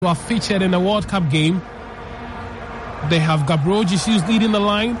who are featured in the World Cup game. They have Gabriel Jesus leading the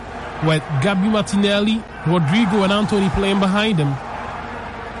line, with Gabi Martinelli, Rodrigo and Antony playing behind him.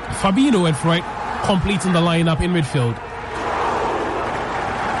 Fabinho at right, completing the lineup in midfield.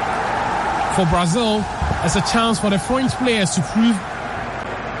 For Brazil, it's a chance for the French players to prove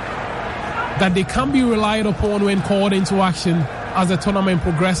that they can be relied upon when called into action as the tournament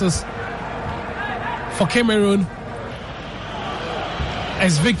progresses. For Cameroon,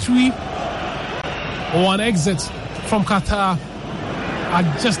 as victory or an exit from Qatar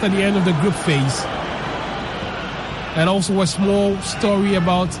just at the end of the group phase. And also a small story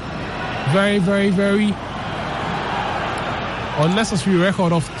about very, very, very unnecessary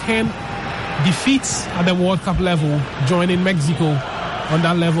record of 10 defeats at the World Cup level, joining Mexico on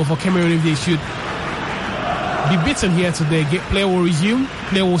that level for Cameroon if they should be beaten here today. Play will resume,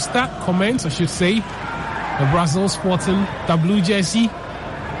 play will start, commence I should say. The Brazil sporting the blue jersey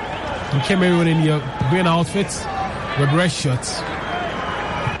and Cameroon in your green outfits with red shirts.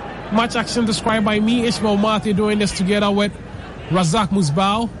 Match action described by me, Ishmael Mate, doing this together with Razak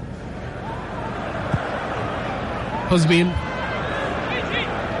Musbao, has been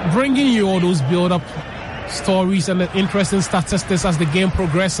bringing you all those build-up stories and the interesting statistics as the game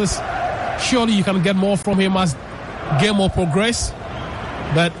progresses. Surely you can get more from him as game will progress,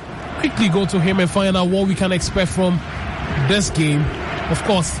 but quickly go to him and find out what we can expect from this game. Of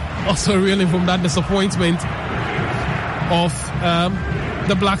course, also reeling from that disappointment of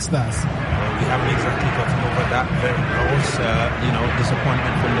the Black Stars. We haven't exactly gotten over that very close,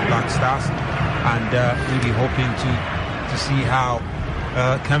 disappointment from the Black Stars, and really hoping to see how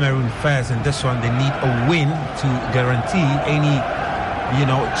Cameroon fares in this one. They need a win to guarantee any,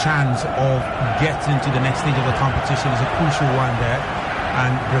 chance of getting to the next stage of the competition. Is a crucial one there,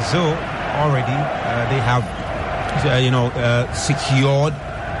 and Brazil already they have, secured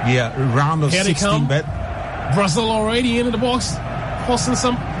the round of 16. Bet Brazil already into the box, causing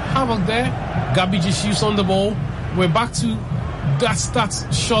some havoc there. Gabi Jesus on the ball. We're back to that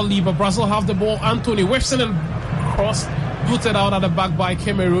stats shortly, but Brazil have the ball. Antony whips in a cross, booted out at the back by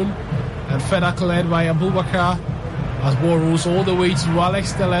Cameroon, and further cleared by Abubakar as ball rolls all the way to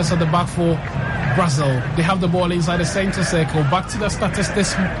Alex Telles at the back for Brazil. They have the ball inside the center circle. Back to the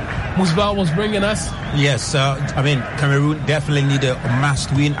statistics Musbah was bringing us. Yes, Cameroon definitely need a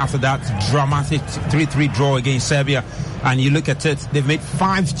must win after that dramatic 3-3 draw against Serbia. And you look at it, they've made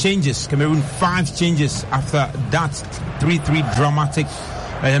 5 changes. Cameroon 5 changes after that 3-3 dramatic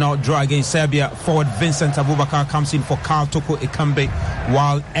draw against Serbia. Forward Vincent Abubakar comes in for Carl Toko Ekambe,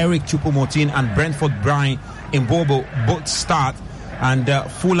 while Eric Choupo-Moting and Brentford Brian Mbobo both start. And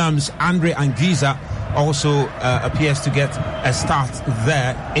Fulham's Andre Anguissa also appears to get a start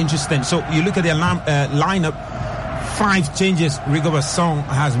there. Interesting. So you look at their lineup, 5 changes Rigobert Song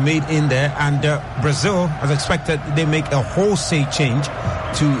has made in there, and Brazil, as expected, they make a wholesale change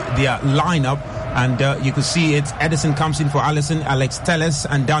to their lineup. And you can see it. Edison comes in for Alisson, Alex Telles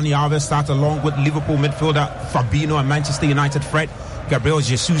and Dani Alves start along with Liverpool midfielder Fabinho and Manchester United Fred. Gabriel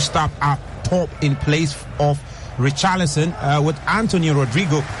Jesus start at top in place of Richarlison, with Antonio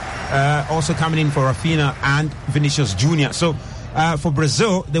Rodrigo also coming in for Rafinha and Vinicius Jr. So for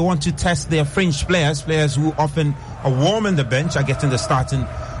Brazil, they want to test their French players who often are warm on the bench, are getting the starting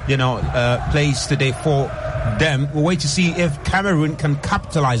place today for them. We'll wait to see if Cameroon can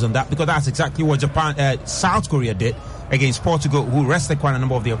capitalize on that, because that's exactly what South Korea did against Portugal, who rested quite a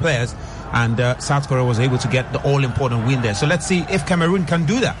number of their players, and South Korea was able to get the all-important win there. So let's see if Cameroon can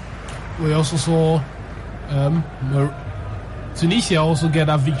do that. We also saw Tunisia also get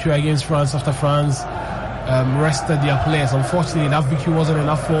that victory against France after France rested their players. Unfortunately, that victory wasn't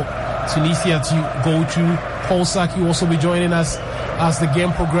enough for Tunisia to go through. Paul Saki will also be joining us as the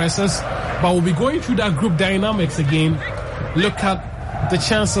game progresses. But we'll be going through that group dynamics again. Look at the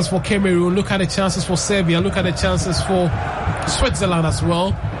chances for Cameroon, look at the chances for Serbia, look at the chances for Switzerland as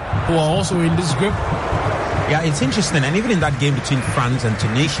well, who are also in this group. Yeah, it's interesting. And even in that game between France and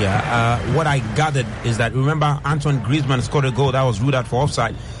Tunisia, what I gathered is that, remember, Antoine Griezmann scored a goal that was ruled out for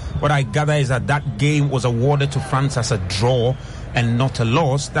offside. What I gather is that game was awarded to France as a draw and not a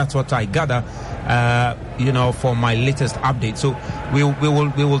loss. That's what I gather, for my latest update. So we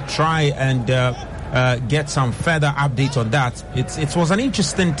will try and get some further update on that. It was an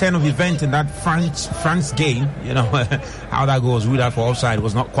interesting turn of event in that France game. How that goes ruled out for offside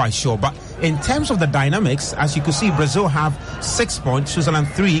was not quite sure. But in terms of the dynamics, as you can see, Brazil have 6 points, Switzerland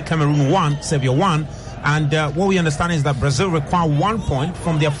 3, Cameroon 1, Serbia 1, And what we understand is that Brazil require 1 point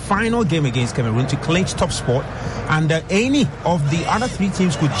from their final game against Cameroon to clinch top spot. And any of the other 3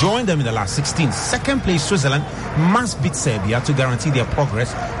 teams could join them in the last 16. Second place, Switzerland, must beat Serbia to guarantee their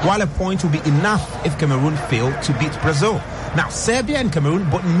progress, while a point will be enough if Cameroon fail to beat Brazil. Now, Serbia and Cameroon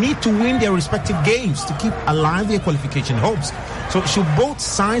both need to win their respective games to keep alive their qualification hopes. So should both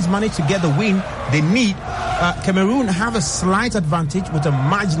sides manage to get the win they need, Cameroon have a slight advantage with a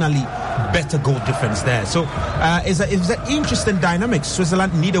marginally better goal difference there. So it's an interesting dynamic.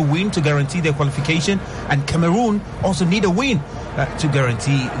 Switzerland need a win to guarantee their qualification, and Cameroon also need a win to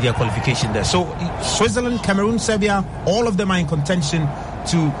guarantee their qualification there. So Switzerland, Cameroon, Serbia, all of them are in contention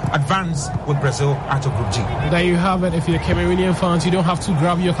to advance with Brazil out of Group G. There you have it. If you're Cameroonian fans, you don't have to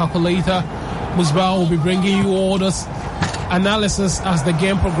grab your calculator. Musbah will be bringing you all this analysis as the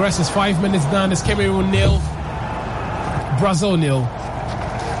game progresses. 5 minutes down, it's Cameroon 0, Brazil 0.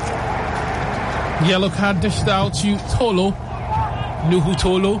 Yellow card dished out to Tolo, Nuhu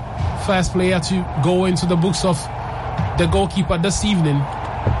Tolo, first player to go into the books of the goalkeeper this evening.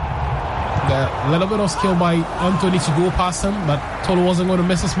 A little bit of skill by Anthony to go past him, but Tolo wasn't going to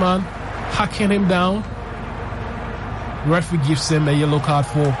miss his man, hacking him down. Referee gives him a yellow card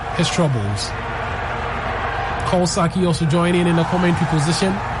for his troubles. Kawasaki also joining in the commentary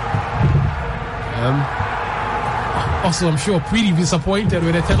position. Also, I'm sure pretty disappointed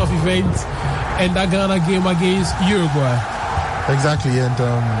with the turn of events in that Ghana game against Uruguay. Exactly,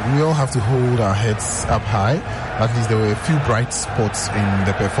 and we all have to hold our heads up high. At least there were a few bright spots in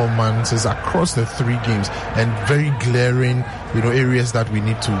the performances across the 3 games, and very glaring, areas that we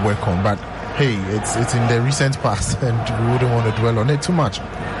need to work on. But hey, it's in the recent past, and we wouldn't want to dwell on it too much.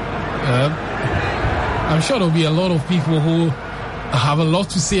 I'm sure there'll be a lot of people who have a lot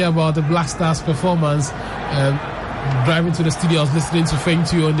to say about the Black Stars' performance. Driving to the studio, I was listening to Feng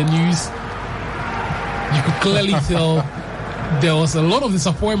Tu on the news. You could clearly tell there was a lot of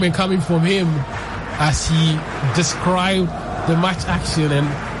disappointment coming from him as he described the match action and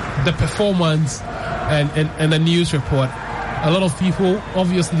the performance and the news report. A lot of people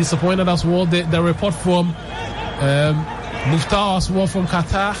obviously disappointed as well. The report from Mukhtar as well from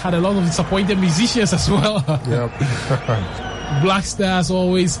Qatar had a lot of disappointed musicians as well. Yep. Black Stars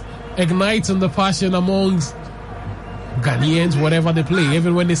always igniting the passion amongst Ghanaians, whatever they play,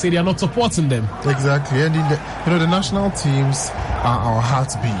 even when they say they are not supporting them. Exactly, and the national teams are our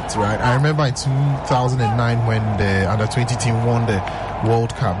heartbeat, right? I remember in 2009 when the under-20 team won the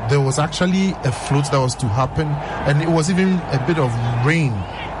World Cup, there was actually a float that was to happen, and it was even a bit of rain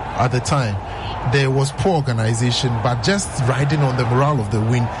at the time. There was poor organization, but just riding on the morale of the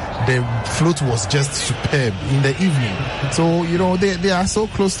win, the float was just superb in the evening. So, they are so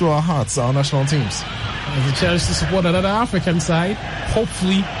close to our hearts, our national teams. There's a chance to support another African side.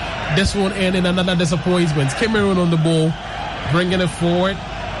 Hopefully, this won't end in another disappointment. Cameroon on the ball, bringing it forward.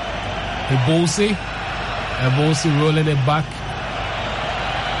 Ebosi rolling it back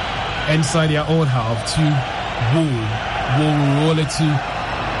inside their own half to Bull. Bull will roll it to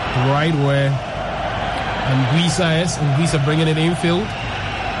the right where Anguissa is. Anguissa bringing it infield.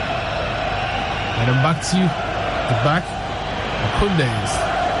 And then back to the back. Kunde is.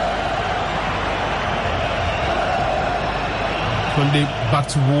 Kunde back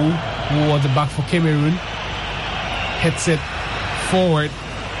to Wu. Wu at the back for Cameroon. Hits it forward.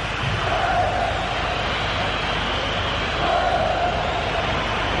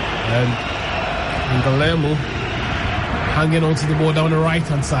 And Ngalemo hanging onto the ball down the right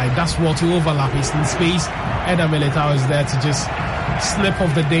hand side. That's what to overlap. He's in space. Eder Militao is there to just snip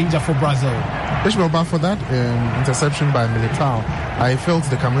off the danger for Brazil. But for that interception by Militao, I felt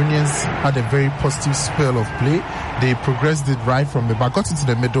the Cameroonians had a very positive spell of play. They progressed it right from the back, got into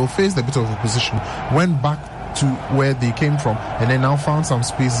the middle, faced a bit of opposition, went back to where they came from, and then now found some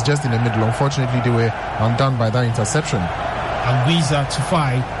space just in the middle. Unfortunately, they were undone by that interception. Anguissa to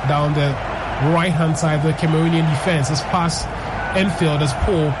fight down the right-hand side of the Cameroonian defense. His pass infield is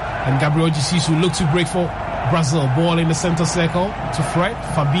poor, and Gabriel Jesus will look to break for Brazil. Ball in the center circle to Fred.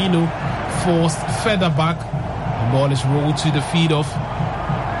 Fabinho forced further back. The ball is rolled to the feet of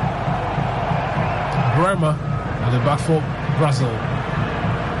Bremer at the back for Brazil.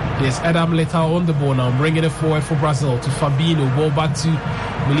 There's Eder Militao on the ball now, bringing it forward for Brazil to Fabinho. Ball back to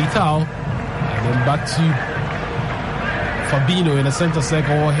Militao, and then back to Fabinho in the center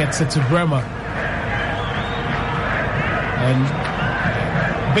circle. Heads it to Bremer.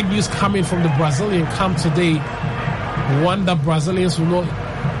 And big news coming from the Brazilian camp today. One that Brazilians will not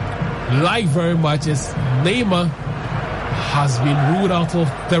like very much is Neymar has been ruled out of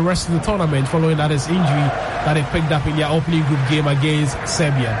the rest of the tournament following that his injury that they picked up in their opening group game against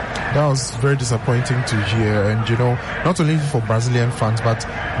Serbia. That was very disappointing to hear, and not only for Brazilian fans, but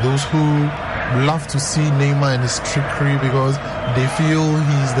those who love to see Neymar and his trickery, because they feel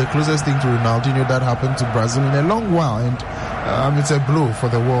he's the closest thing to Ronaldinho that happened to Brazil in a long while, and it's a blow for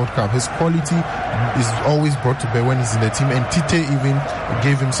the World Cup. His quality is always brought to bear when he's in the team, and Tite even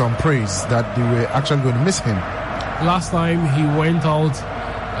gave him some praise that they were actually going to miss him. Last time he went out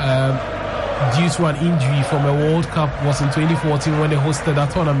due to an injury from a World Cup was in 2014 when they hosted that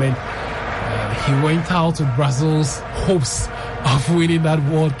tournament. He went out with Brazil's hopes of winning that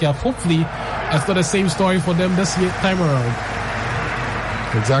World Cup. Hopefully, it's not the same story for them this time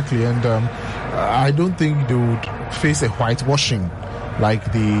around. Exactly, and I don't think they would face a whitewashing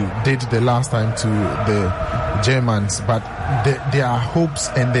like they did the last time to the Germans, but their hopes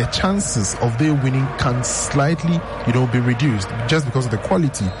and their chances of their winning can slightly, be reduced just because of the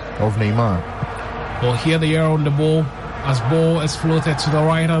quality of Neymar. Well, here they are on the ball as ball is floated to the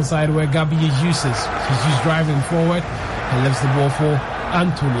right-hand side where Gabi uses. He's driving forward and lifts the ball for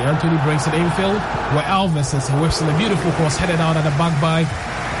Anthony. Anthony brings it infield where Alves is. He whips in a beautiful cross headed out at the back by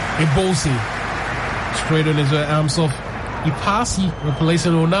Ebosi. Straight on his arms of Ipasi,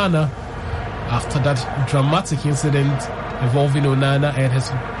 replacing Onana after that dramatic incident involving Onana and his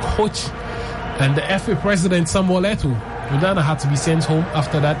coach and the FA president Samuel Eto'o. Onana had to be sent home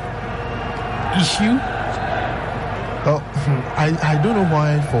after that issue. Well, I don't know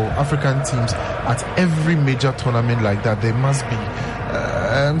why for African teams at every major tournament like that there must be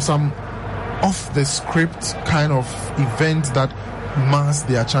some off the script kind of event that mask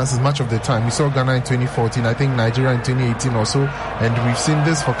their chances much of the time. We saw Ghana in 2014, I think Nigeria in 2018 or so, and we've seen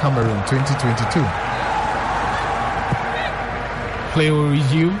this for Cameroon 2022. Play will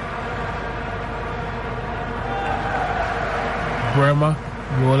resume. Bremer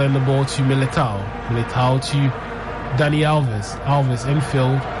rolling the ball to Militao. Militao to Dani Alves. Alves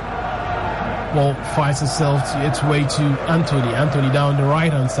infield. Ball finds its way to Anthony. Anthony down the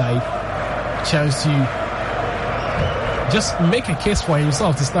right hand side. Chance to just make a case for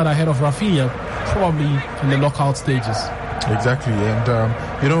himself to start ahead of Rafinha, probably in the knockout stages. Exactly,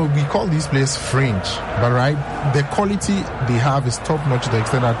 and we call these players fringe, but the quality they have is top notch to the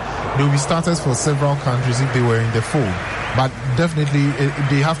extent that they will be starters for several countries if they were in the fold. But definitely,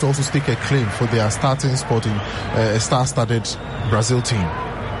 they have to also stake a claim for their starting spot in a star-studded Brazil team.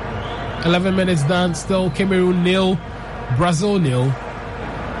 11 minutes done, still Cameroon 0, Brazil 0.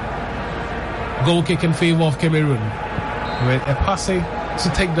 Goal kick in favor of Cameroon, with a passe to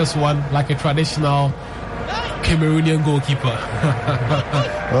take this one like a traditional Cameroonian goalkeeper.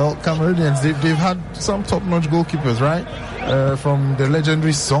 Well, Cameroonians, they've had some top-notch goalkeepers, right? From the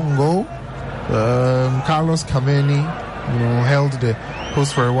legendary Songo, Carlos Kameni, held the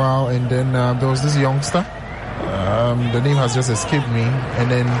post for a while, and then there was this youngster. The name has just escaped me,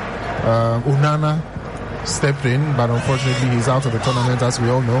 and then Onana stepped in, but unfortunately he's out of the tournament, as we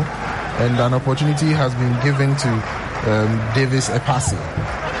all know, and an opportunity has been given to Davis Epasi.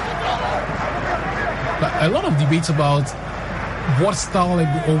 A lot of debates about what style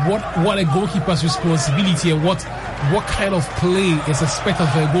or what a goalkeeper's responsibility and what kind of play is expected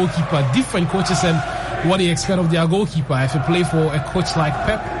of a goalkeeper. Different coaches and what they expect of their goalkeeper. If you play for a coach like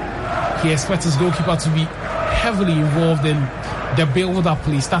Pep, he expects his goalkeeper to be heavily involved in the build-up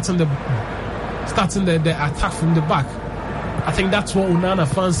play, starting the attack from the back. I think that's what Onana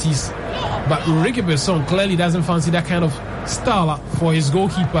fancies. But Ricky Besson clearly doesn't fancy that kind of style for his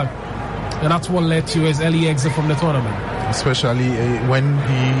goalkeeper. And that's what led to his early exit from the tournament. Especially when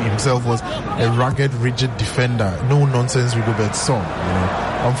he himself was a rugged, rigid defender. No nonsense Rigobert Song.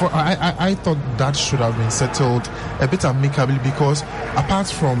 I thought that should have been settled a bit amicably, because apart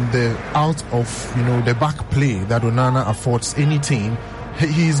from the out of the back play that Onana affords any team,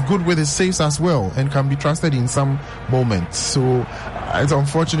 he's good with his saves as well and can be trusted in some moments. So it's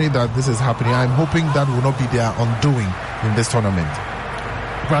unfortunate that this is happening. I'm hoping that will not be their undoing in this tournament.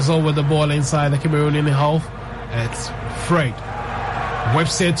 Brazil with the ball inside the Cameroonian half. It's Fred.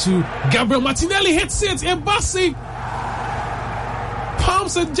 Webster to Gabriel Martinelli, hits it. Embassi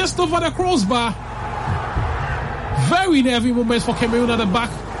palms it just over the crossbar. Very nervy moment for Cameroon at the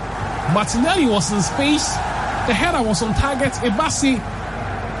back. Martinelli was in space. The header was on target. Embassi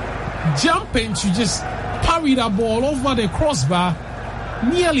jumping to just parry that ball over the crossbar.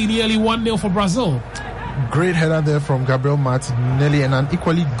 Nearly 1-0 for Brazil. Great header there from Gabriel Martinelli, and an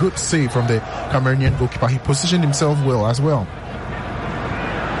equally good save from the Cameroonian goalkeeper. He positioned himself well as well.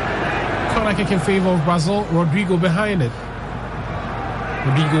 Corner kick in favor of Brazil. Rodrigo behind it.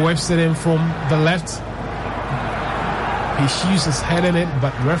 Rodrigo Webster in from the left. His shoes is heading it,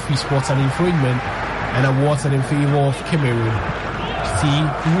 but referee spots an infringement and awated in favor of Cameroon. See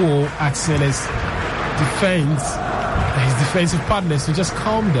Wo asking his defensive partners to just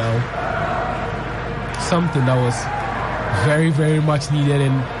calm down. Something that was very, very much needed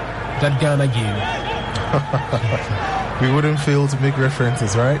in that Ghana game. We wouldn't fail to make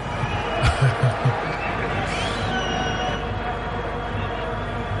references, right?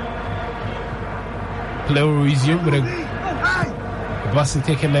 Play will resume with a Bassi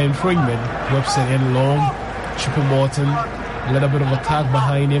taking the infringement. Webster in long. Triple Morton, a little bit of attack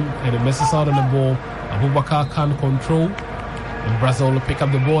behind him, and he misses out on the ball. Abubakar can't control, and Brazil will pick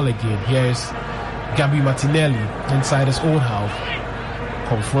up the ball again. Here is Gabi Martinelli inside his own half,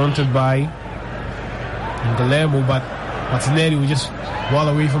 confronted by Guillermo, but Martinelli will just wall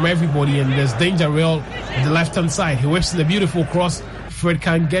away from everybody, and there's danger real on the left-hand side. He whips in a beautiful cross. Fred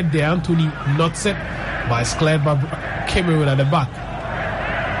can't get there. Anthony knots it, but it's cleared by Cameroon at the back.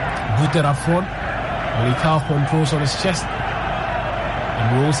 Booted up front. Militao controls on his chest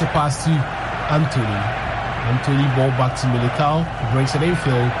and rolls a pass to Anthony. Anthony ball back to Militao, brings it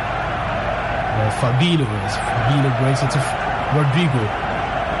infield. Fabinho brings it to Rodrigo.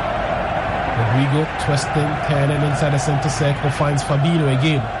 Rodrigo twisting, turning inside the center circle, finds Fabinho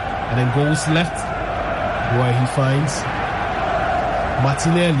again, and then goes left where he finds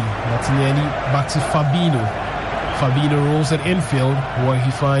Martinelli. Martinelli back to Fabinho. Fabinho rolls it infield where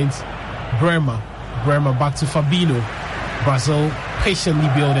he finds Bremer. Bremer back to Fabinho. Brazil patiently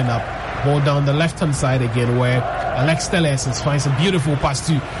building up. Ball down the left-hand side again where Alex Telles finds a beautiful pass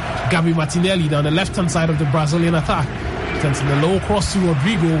to Gabi Martinelli down the left-hand side of the Brazilian attack. Sends the low cross to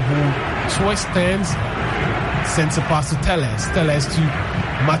Rodrigo, who twice turns, sends a pass to Telles. Telles to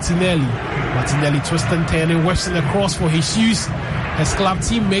Martinelli. Martinelli twists and turning, whips in the cross for Jesus, his club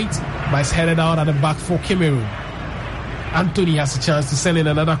teammate, but is headed out at the back for Cameroon. Anthony has a chance to send in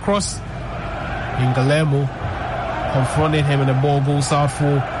another cross. Guillermo confronted him, and the ball goes out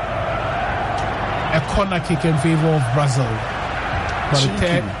for a corner kick in favor of Brazil. But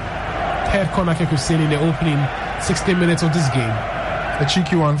the third corner kick we've seen in the opening 60 minutes of this game. A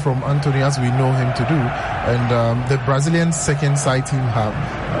cheeky one from Anthony, as we know him to do. And the Brazilian second side team have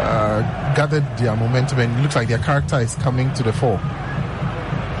gathered their momentum, and it looks like their character is coming to the fore.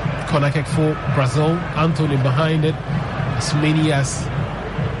 Corner kick for Brazil. Anthony behind it. As many as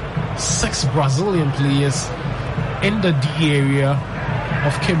 6 Brazilian players in the D area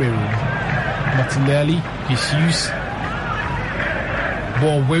of Cameroon. Martinelli, Jesus.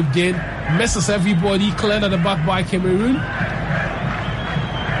 Ball whipped in, misses everybody, cleared at the back by Cameroon.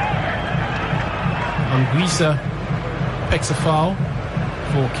 Anguissa picks a foul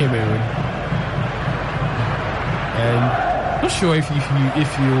for Cameroon. And not sure if you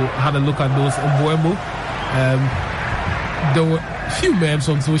had a look at those Mbeumo. There were a few memes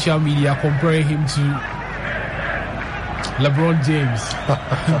on social media comparing him to LeBron James.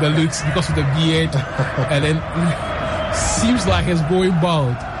 The looks because of the beard, and then seems like he's going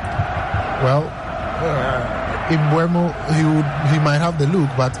bald. Well, in Mbeumo, he might have the look,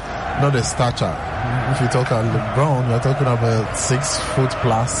 but not the stature. If you talk about LeBron, you're talking about 6 foot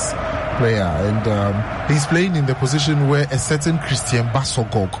plus player, and he's playing in the position where a certain Christian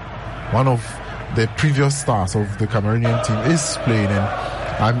Bassogog, one of the previous stars of the Cameroonian team, is playing,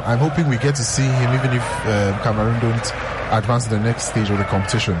 and I'm hoping we get to see him even if Cameroon don't advance to the next stage of the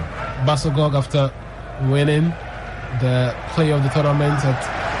competition. Bassogog, after winning the player of the tournament at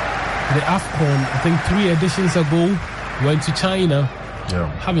the AFCON, I think 3 editions ago, went to China. Yeah.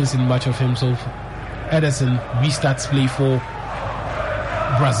 Haven't seen much of him, so Ederson restarts play for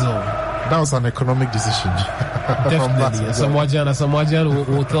Brazil. That was an economic decision. Definitely. Asamoah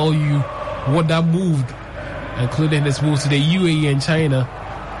will tell you what that move, including his move to the UAE and China,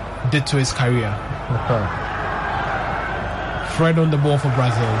 did to his career. Fred on the ball for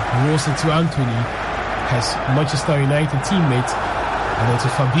Brazil. Rolls it to Anthony, his Manchester United teammate, and then to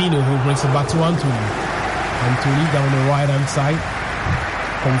Fabinho, who brings it back to Anthony. Anthony down the right hand side,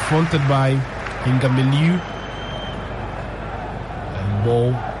 confronted by Ingamiliu, and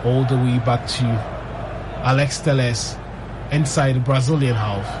ball all the way back to Alex Telles inside the Brazilian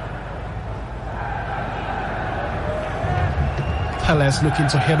half. Telles looking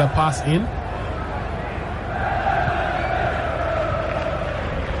to head a pass in.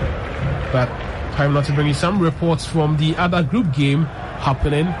 But time now to bring you some reports from the other group game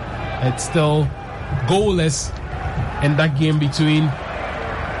happening. It's still goalless in that game between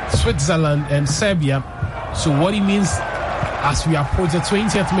Switzerland and Serbia. So what it means as we approach the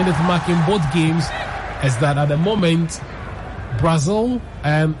 20th minute mark in both games is that at the moment Brazil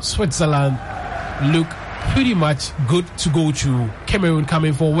and Switzerland look pretty much good to go to. Cameroon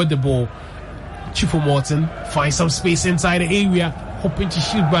coming forward with the ball. Choupo-Moting finds some space inside the area, hoping to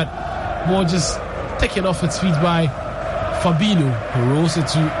shoot, but ball just taken off its feet by Fabinho, who rolls it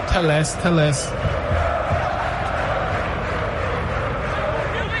to Telles.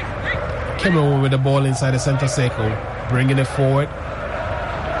 Cameroon with the ball inside the center circle, bringing it forward.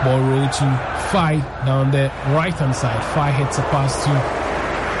 Ball roll to Fai down the right hand side. Fai hits a pass to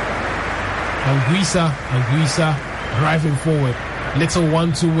Anguissa driving forward. Little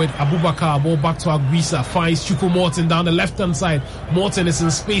 1-2 with Abubakar. Ball back to Anguissa. Finds Choupo-Moting down the left hand side. Morton is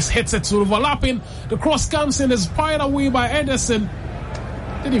in space, hits it to overlapping. The cross comes in, is fired away by Ederson.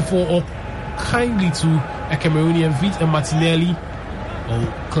 Did it fall up kindly to a Cameroonian feet, and Martinelli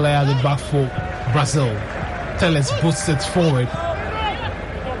clear the back for Brazil. Telles puts it forward.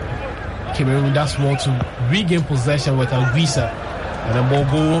 Cameroon does well to regain possession with Anguissa, and the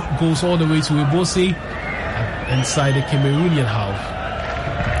ball goes all the way to Ebose inside the Cameroonian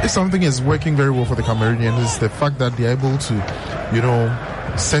half. If something is working very well for the Cameroonians, is the fact that they're able to,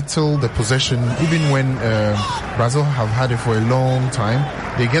 settle the possession even when Brazil have had it for a long time.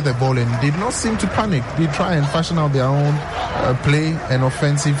 They get the ball and they do not seem to panic. They try and fashion out their own play and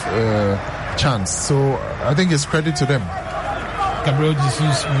offensive chance. So I think it's credit to them. Gabriel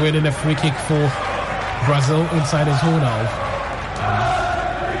Jesus winning a free kick for Brazil inside his own half.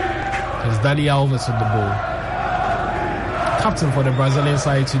 There's Dani Alves on the ball. Captain for the Brazilian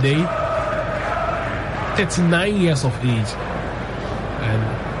side today, 39 years of age.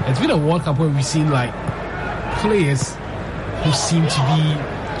 And it's been a World Cup where we've seen like players who seem to be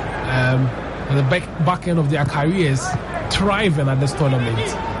at the back end of their careers thriving at this tournament.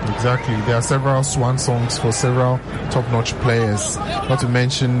 Exactly. There are several swan songs for several top-notch players. Not to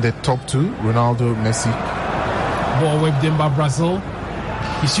mention the top two, Ronaldo, Messi. Ball whipped in by Brazil.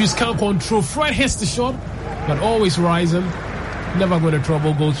 His shoes can't control. Fred hits the shot, but always rising. Never going to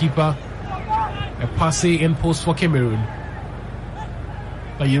trouble goalkeeper. A passe in post for Cameroon.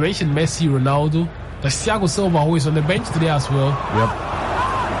 But you mentioned Messi, Ronaldo. There's Thiago Silva, who is on the bench today as well. Yep.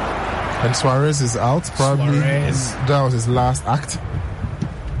 And Suarez is out. Probably that was his last act.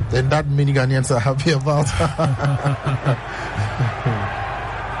 Then that many Ghanaians are happy about.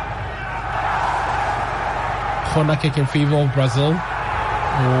 Corner kick in favor of Brazil.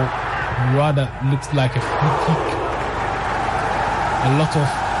 Or rather, looks like a free kick. A lot of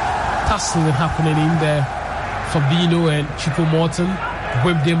tussling happening in there. Fabinho and Choupo-Moting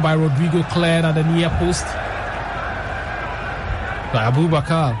whipped in by Rodrigo, cleared at the near post by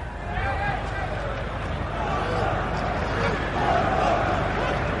Abubakar.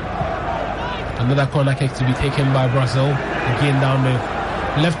 Another corner kick to be taken by Brazil. Again down the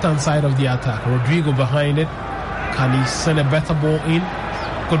left-hand side of the attack. Rodrigo behind it. Can he send a better ball in?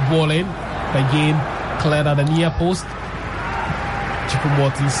 Good ball in. Again, cleared at the near post.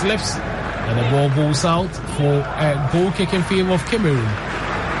 Choupo-Moting slips. And the ball goes out for a goal kick in favor of Cameroon.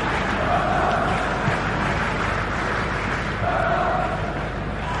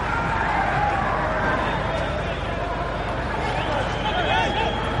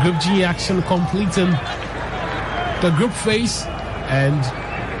 Group G action completing the group phase, and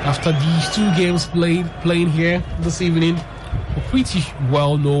after these two games playing here this evening, we pretty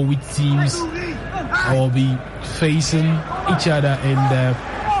well know which teams will be facing each other in the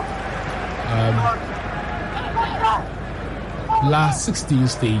last 16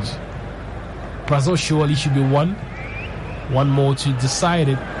 stage. Brazil surely should be one more to decide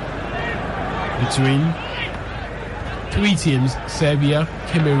it between three teams: Serbia,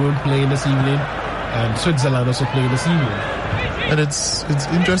 Cameroon playing this evening, and Switzerland also playing this evening. And it's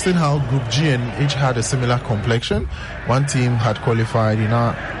interesting how Group G and H had a similar complexion. One team had qualified, in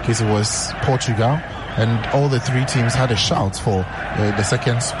our case it was Portugal, and all the three teams had a shout for the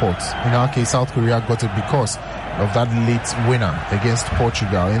second spot. In our case, South Korea got it because of that late winner against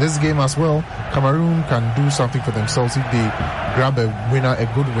Portugal. In this game as well, Cameroon can do something for themselves if they grab a winner, a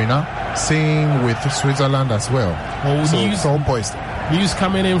good winner. Same with Switzerland as well. So it's all poised. News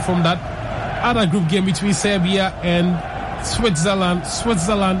coming in from that other group game between Serbia and Switzerland.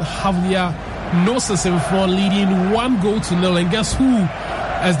 Switzerland have their noses in front, leading 1-0. And guess who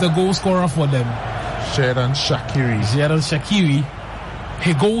as the goal scorer for them? Xherdan Shaqiri.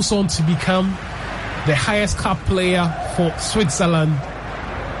 He goes on to become the highest cap player for Switzerland,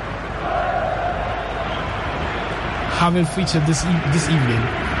 having featured this evening.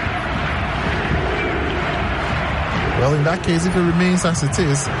 Well, in that case, if it remains as it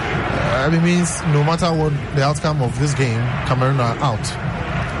is, it means no matter what the outcome of this game, Cameroon are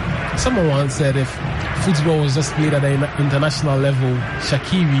out. Someone once said if football was just played at an international level,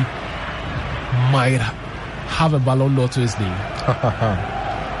 Shaqiri might have a Ballon d'Or to his name.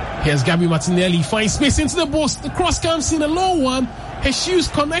 Here's Gabi Martinelli, finds space into the box. The cross comes in, a long one. His shoes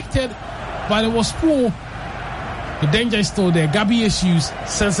connected, but it was poor. The danger is still there. Gabi Jesus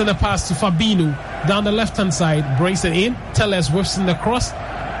sends in the pass to Fabinho down the left-hand side, brings it in. Telles whips in the cross,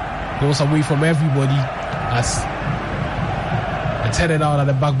 goes away from everybody as it's headed out at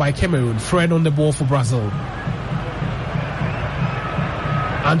the back by Cameroon. Fred on the ball for Brazil.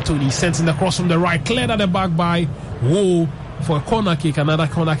 Anthony sends in the cross from the right, cleared at the back by Wo for a corner kick. Another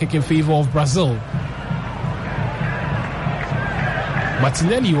corner kick in favor of Brazil.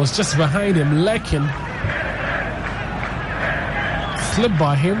 Martinelli was just behind him, lurking. Slipped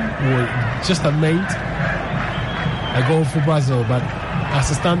by him, or just a meant a goal for Brazil. But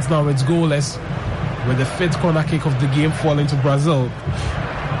as it stands now, it's goalless, with the 5th corner kick of the game falling to Brazil.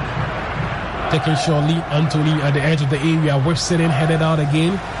 Taking shortly, Anthony at the edge of the area, whips it in, headed out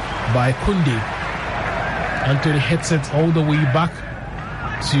again by Koundé. Anthony hits it all the way back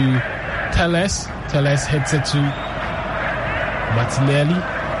to Telles. Telles hits it to Martinelli,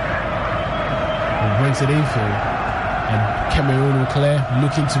 who brings it in for, and Cameroon will clear,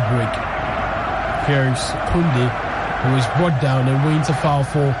 looking to break. Here's Koundé, who is brought down and waiting to foul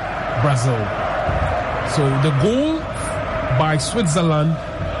for Brazil. So the goal by Switzerland,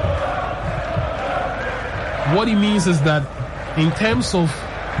 what it means is that in terms of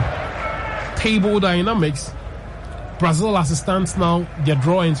table dynamics, Brazil as it stands now, they're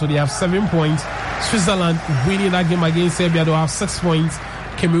drawing, so they have 7 points. Switzerland winning that game against Serbia, they'll have 6 points.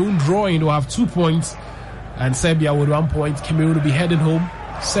 Cameroon drawing, they'll have 2 points. And Serbia with 1 point. Cameroon will be heading home.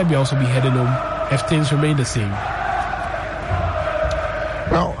 Serbia also be heading home if things remain the same.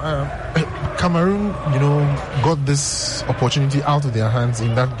 Well, Cameroon, got this opportunity out of their hands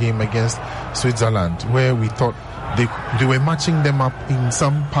in that game against Switzerland, where we thought they were matching them up in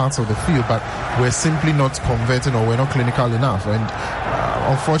some parts of the field, but we're simply not converting, or we're not clinical enough. And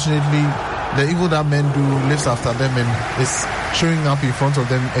unfortunately, the evil that men do lives after them and is showing up in front of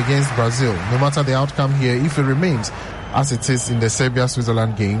them against Brazil. No matter the outcome here, if it remains as it is in the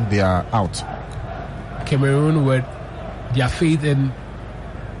Serbia-Switzerland game, they are out. Cameroon with their faith in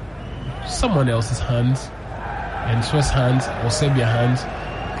someone else's hands, in Swiss hands or Serbia hands.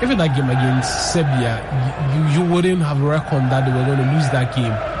 Even that game against Serbia, you wouldn't have reckoned that they were going to lose that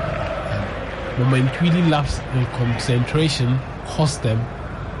game. Momentarily lapse in concentration cost them,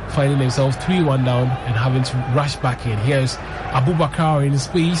 finding themselves 3-1 down and having to rush back in. Here's Abubakar in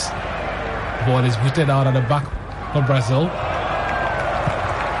space. Ball is booted out at the back of Brazil.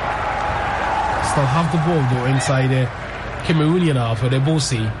 Still have the ball though inside the Cameroonian half for the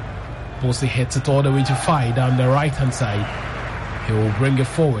Bose. Bose hits it all the way to Faye down the right hand side. He will bring it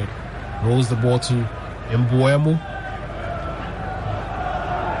forward. Rolls the ball to Mbuemo.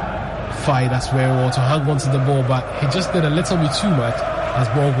 Faye, that's very well to hang on to the ball, but he just did a little bit too much as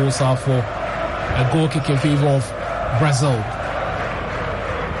ball goes out for a goal kick in favor of Brazil.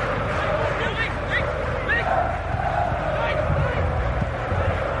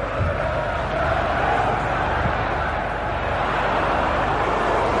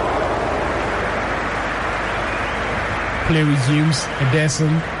 Play resumes.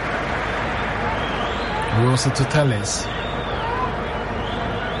 Ederson. Wilson to Telles.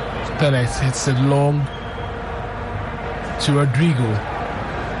 Telles hits it long to Rodrigo.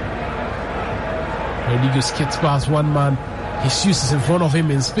 Rodrigo skips past one man. He shoots in front of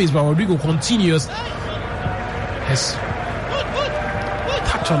him in space, but Rodrigo continues. His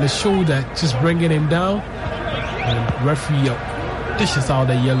touch on the shoulder, just bringing him down. And referee dishes out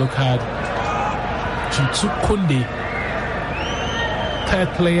the yellow card to Koundé. Third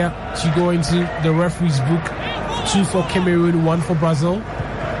player to go into the referee's book. 2 for Cameroon, 1 for Brazil.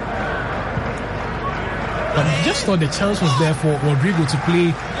 But I just thought the chance was there for Rodrigo to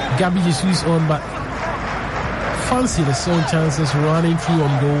play Gabi Jesus on, but fancied his own chances running through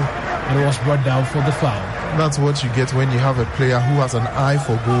on goal, and it was brought down for the foul. That's what you get when you have a player who has an eye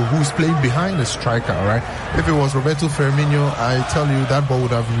for goal, who's playing behind the striker, right? If it was Roberto Firmino, I tell you that ball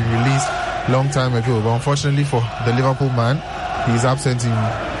would have been released long time ago. But unfortunately for the Liverpool man, he's absent in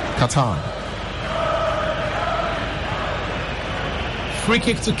Qatar. Free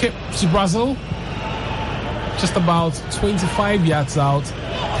kick to Brazil. Just about 25 yards out.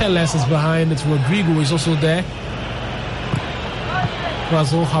 Telles is behind it. Rodrigo is also there.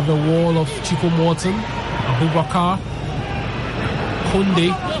 Brazil have the wall of Chico Morton, Abubakar,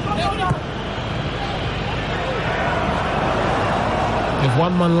 Koundé. There's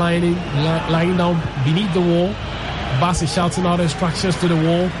one man lying down beneath the wall. Bass is shouting out instructions to the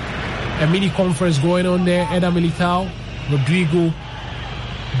wall. A mini conference going on there. Eder Militao, Rodrigo,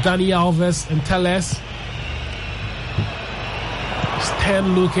 Dani Alves, and Telles.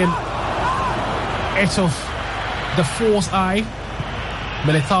 pen looking edge of the force eye.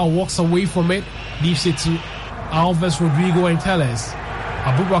 Militao walks away from it. Leaves it to Alves, Rodrigo and Telles.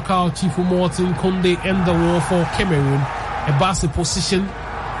 Abubakar, Chifu Morton, Kunde in the wall for Cameroon. Ebasi position.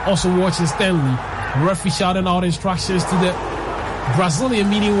 Also watching Stanley. Referee shouting out instructions to the Brazilian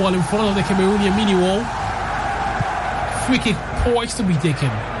mini wall in front of the Cameroonian mini wall. Free kick poised to be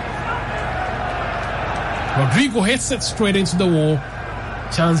taken. Rodrigo hits it straight into the wall.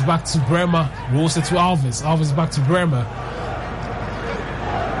 Chance back to Bremer. Rolls it to Alves. Alves back to Bremer.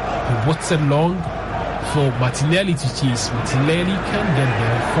 He puts it long for Martinelli to chase. Martinelli can get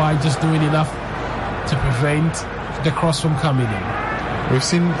there. Fry just doing enough to prevent the cross from coming in. We've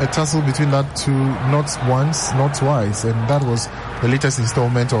seen a tussle between that two, not once, not twice, and that was the latest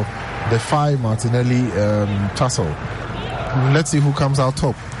installment of the Fry Martinelli tussle. Let's see who comes out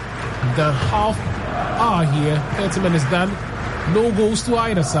top. The half hour here, 30 minutes done. No goals to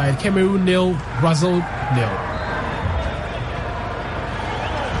either side. Cameroon 0, Brazil 0.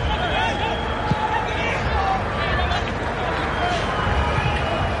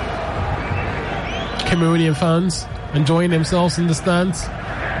 Cameroonian fans enjoying themselves in the stands.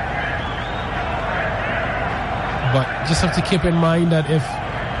 But just have to keep in mind that if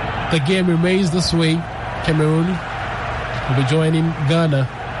the game remains this way, Cameroon will be joining Ghana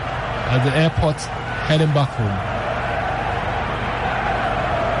at the airport heading back home.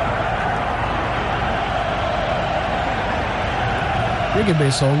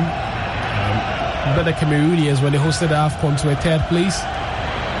 Reggae song. The Cameroonians, when they hosted the AFCON, to a third place.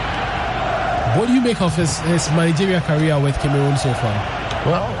 What do you make of his managerial career with Cameroon so far?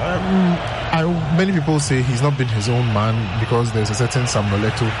 Well, many people say he's not been his own man because there's a certain Samuel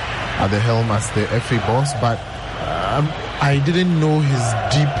Eto'o at the helm as the FA boss, but I didn't know his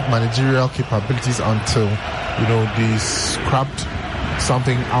deep managerial capabilities until, they scrapped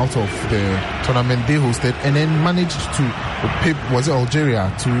something out of the tournament they hosted and then managed to pip, was it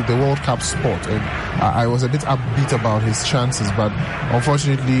Algeria, to the World Cup spot. And I was a bit upbeat about his chances, but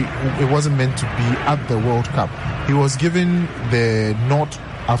unfortunately it wasn't meant to be at the World Cup. He was given the nod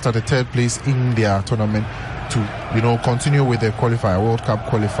after the third place in their tournament to, continue with the qualifier, World Cup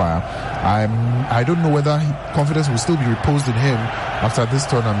qualifier. I don't know whether confidence will still be reposed in him after this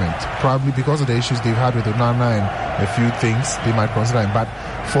tournament. Probably because of the issues they've had with Onana and a few things they might consider him. But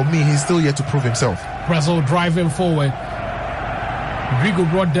for me, he's still yet to prove himself. Brazil driving forward. Rodrigo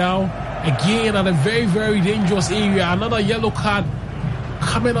brought down again at a very, very dangerous area. Another yellow card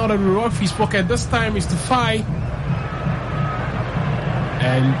coming out of the referee's pocket. This time it's to Fai.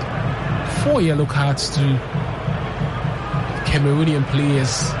 And 4 yellow cards to Cameroonian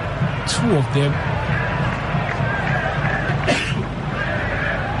players. 2 of them.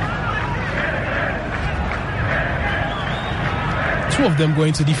 Two of them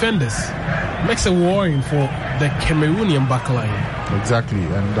going to defenders. Makes it worrying for the Cameroonian backline. Exactly,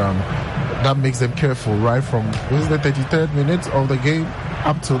 and that makes them careful right from the 33rd minute of the game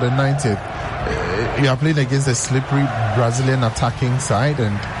up till the 90th. You are playing against a slippery Brazilian attacking side,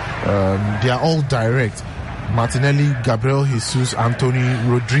 and they are all direct. Martinelli, Gabriel Jesus, Anthony,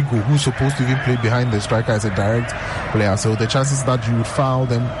 Rodrigo, who's supposed to even play behind the striker, as a direct player. So the chances that you would foul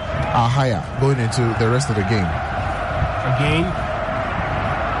them are higher going into the rest of the game.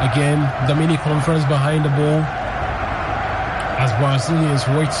 Again, the mini conference behind the ball as Brazilians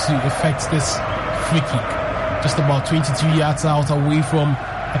wait to effect this free kick. Just about 22 yards out away from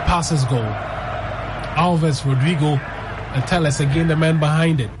the passer's goal. Alves, Rodrigo, and Telles again the man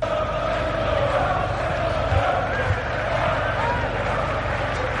behind it.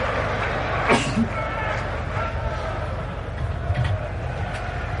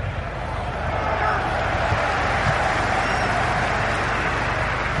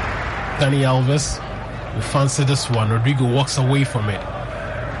 Dani Alves will fancy this one. Rodrigo walks away from it.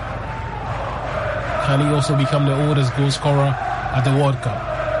 Can he also become the oldest goal scorer at the World Cup?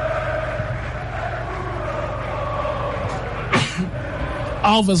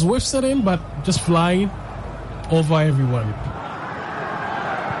 Alves whiffs it in, but just flying over everyone.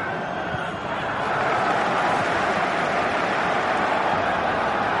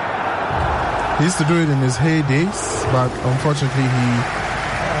 He used to do it in his heydays, but unfortunately he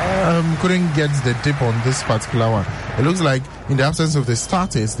couldn't get the dip on this particular one. It looks like in the absence of the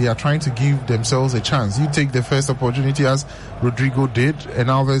starters, they are trying to give themselves a chance. You take the first opportunity as Rodrigo did, and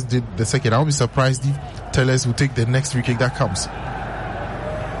Alves did the second. I'll be surprised if Telles will take the next free kick that comes.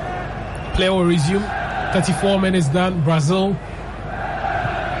 Play will resume. 34 minutes done. Brazil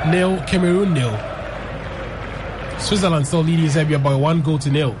 0, Cameroon 0. Switzerland still leading Serbia by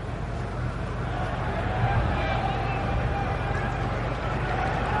 1-0.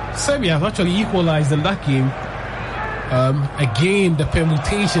 Serbia have actually equalized in that game. Again, the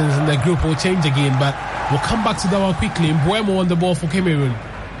permutations in the group will change again, but we'll come back to that one quickly. Mbeumo on the ball for Cameroon.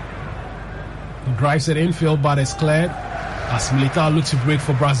 He drives it infield, but it's cleared as Militao looks to break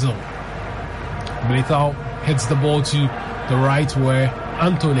for Brazil. Militao hits the ball to the right where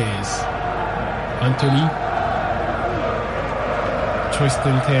Antony is. Antony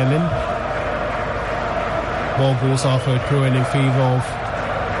twisting, turning. Ball goes off a throw in favor of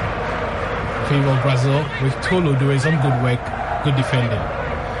Brazil, with Tolo doing some good work, good defending.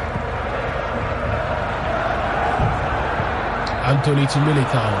 Antony to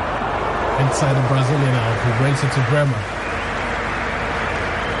Militao inside the Brazilian out, who brings it to Bremer.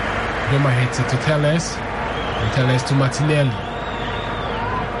 Bremer hits it to Telles, and Telles to Martinelli.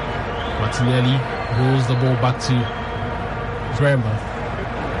 Martinelli rolls the ball back to Bremer.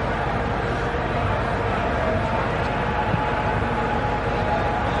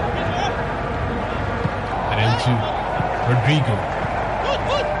 To Rodrigo.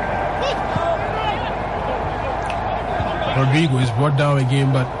 Rodrigo is brought down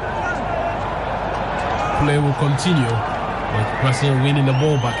again, but play will continue with Brazil winning the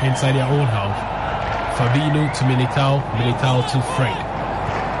ball back inside their own half. Fabinho to Militao, Militao to Fred.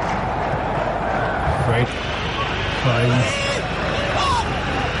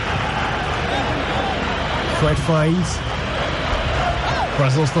 Fred finds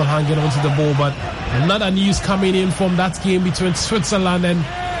Brazil still hanging on to the ball, but another news coming in from that game between Switzerland and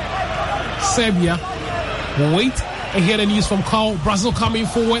Serbia. We'll wait and hear the news from Carl. Brazil coming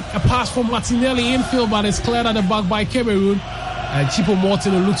forward. A pass from Martinelli infield, but it's cleared at the back by Cameroon. And Chipo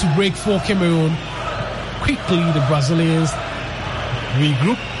Morton will look to break for Cameroon. Quickly, the Brazilians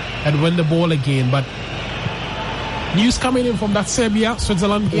regroup and win the ball again. But news coming in from that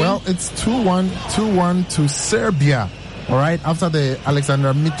Serbia-Switzerland game. Well, it's 2-1 to Serbia. All right, after the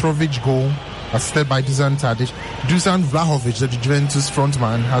Alexander Mitrovic goal, assisted by Dusan Tadic, Dusan Vlahovic, the Juventus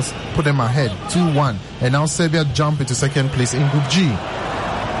frontman, has put them ahead 2-1, and now Serbia jump into second place in Group G.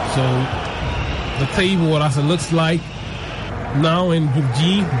 So the table, as it looks like now in Group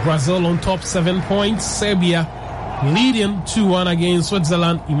G, Brazil on top 7 points, Serbia leading 2-1 against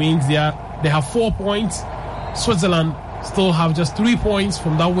Switzerland. It means they have 4 points. Switzerland still have just 3 points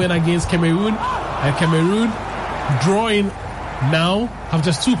from that win against Cameroon, and Cameroon drawing now have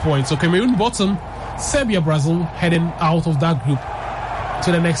just 2 points. So Cameroon bottom, Serbia, Brazil heading out of that group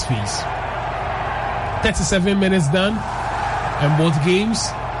to the next phase. 37 minutes done in both games.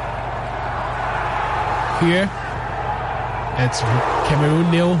 Here it's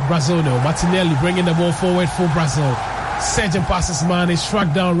Cameroon 0, Brazil 0. Martinelli bringing the ball forward for Brazil. Sergeant passes man is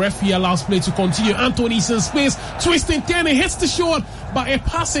struck down. Referee allows play to continue. Antony's in space, twisting, turning, hits the shot, but a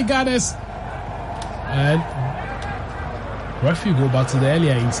passing gathers. And referee go back to the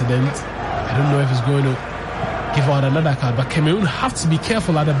earlier incident. I don't know if he's going to give out another card, but Cameroon have to be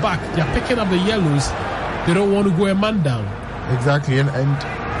careful at the back. They're picking up the yellows. They don't want to go a man down. Exactly, and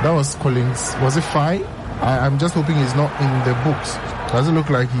that was Collins. Was it Fai? I'm just hoping he's not in the books. Doesn't look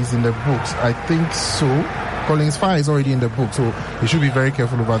like he's in the books. I think so. Collins Fai is already in the book, so he should be very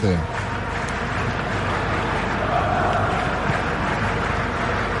careful over there.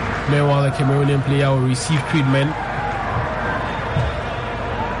 Meanwhile, the Cameroonian player will receive treatment.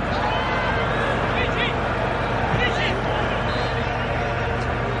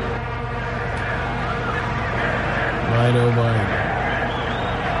 Oh my.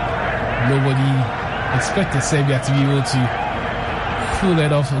 Nobody expected Serbia to be able to pull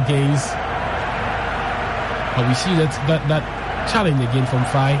it off against. But we see that challenge again from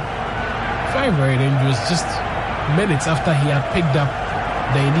Fai. Fai very dangerous, just minutes after he had picked up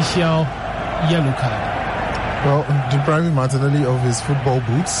the initial yellow card. Well, depriving Martinelli of his football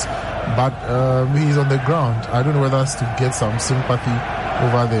boots, but he's on the ground. I don't know whether it's to get some sympathy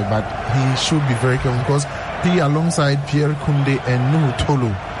over there, but he should be very careful because he, alongside Pierre Koundé and Nuhu Tolo,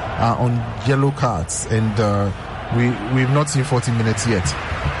 are on yellow cards, and we've not seen 40 minutes yet.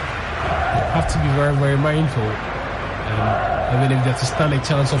 Have to be very, very mindful. Even if they're to stand a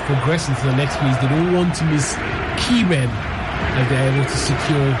chance of progressing to the next phase, they don't want to miss key men if they're able to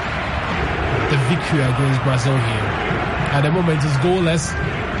secure the victory against Brazil here. At the moment, it's goalless,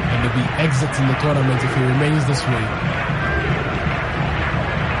 and they'll be exiting the tournament if it remains this way.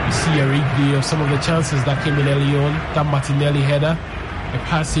 You see a replay of some of the chances that came in early on. That Martinelli header, a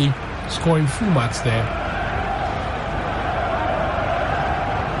passing, scoring full marks there.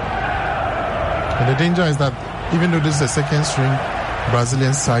 And the danger is that even though this is a second string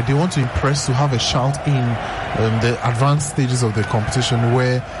Brazilian side, they want to impress to have a shout in the advanced stages of the competition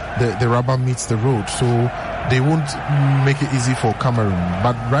where the rubber meets the road. So they won't make it easy for Cameroon.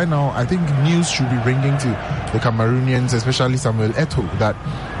 But right now, I think news should be ringing to the Cameroonians, especially Samuel Eto'o, that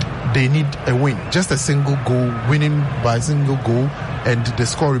they need a win. Just a single goal, winning by a single goal, and the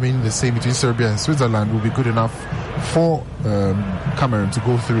score remaining the same between Serbia and Switzerland will be good enough for Cameroon to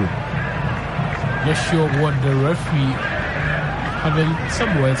go through. Not sure what the referee having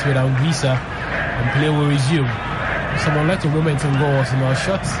some words with Anguissa, and play will resume. Someone let a momentum go was in our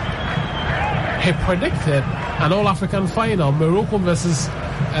shots. He predicted an All-African final, Morocco versus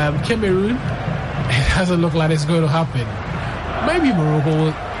Cameroon. It doesn't look like it's going to happen. Maybe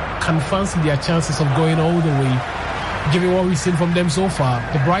Morocco can fancy their chances of going all the way, given what we've seen from them so far,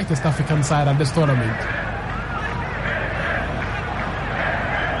 the brightest African side at this tournament.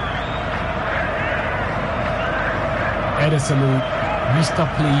 Ederson will restart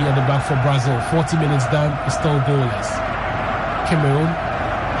play at the back for Brazil. 40 minutes down, still goalless. Cameroon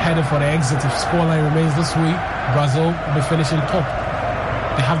headed for the exit. If scoreline remains this way, Brazil will be finishing top.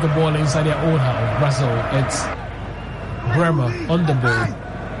 They have the ball inside their own half. Brazil, it's Bremer on the ball.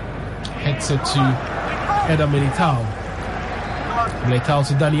 Heads it to Eder Militao. Militao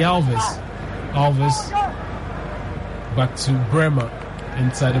to Dani Alves. Alves back to Bremer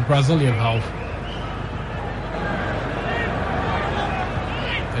inside the Brazilian half.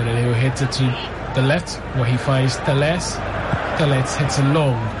 And then he'll hit it to the left where he finds Teles. Teles hits it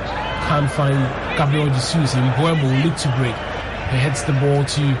long. Can't find Gabriel Jesus. And Mbeumo will look to break. He hits the ball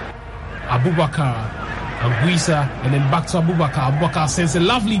to Abubakar. Anguissa, and then back to Abubakar. Abubakar sends a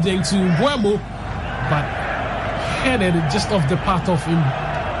lovely ding to Mbeumo, but headed just off the path of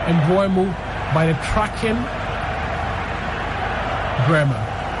Mbeumo by the tracking Bremer.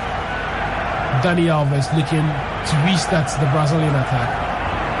 Dani Alves looking to restart the Brazilian attack.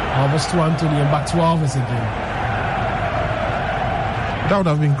 Alves to Anthony and back to Alves again. That would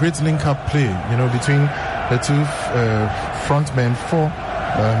have been great link-up play, between the two front men for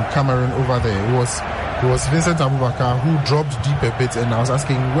Cameroon over there. It was Vincent Abubakar who dropped deep a bit, and I was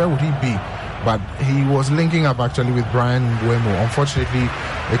asking where would he be, but he was linking up actually with Brian Mbeumo. Unfortunately,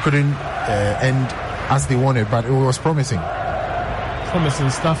 it couldn't end as they wanted, but it was promising. Promising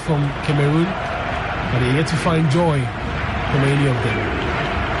stuff from Cameroon, but they yet to find joy from any of them.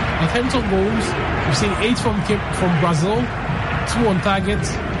 Attempts on goals, we've seen 8 from Brazil, 2 on target,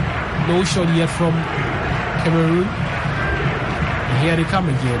 no shot yet from Cameroon. And here they come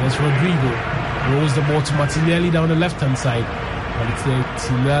again as Rodrigo rolls the ball to Martinelli down the left-hand side. But it's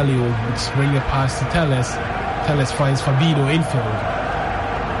Martinelli will bring a pass to Teles. Teles finds Fabinho infield.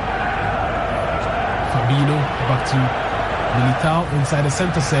 Fabinho back to Militao inside the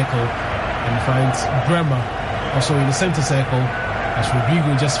center circle and finds Bremer also in the center circle as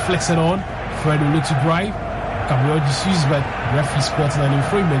Rodrigo just flicks it on. Fred will look to drive. Gabriel Jesus, but referee spots an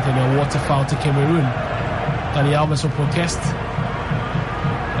infringement and a water foul to Cameroon. Dani Alves will protest.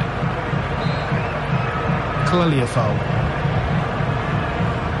 Clearly a foul.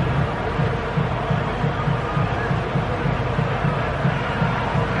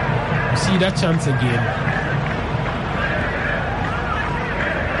 See that chance again.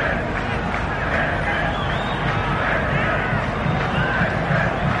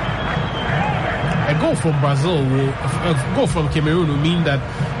 A goal from Brazil a goal from Cameroon will mean that,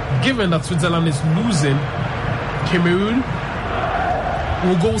 given that Switzerland is losing, Cameroon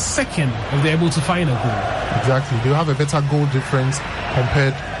will go second if they're able to find a goal. Exactly. They'll have a better goal difference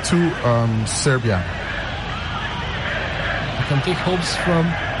compared to Serbia. You can take hopes from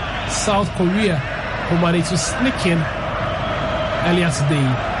South Korea, who managed to sneak in earlier today.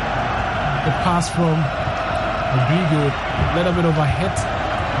 The pass from Rodrigo, a little bit of a hit,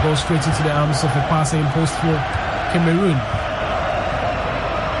 goes straight into the arms of a passing post for Cameroon.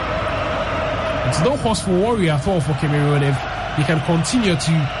 It's no horse for warrior at all for Cameroon if they can continue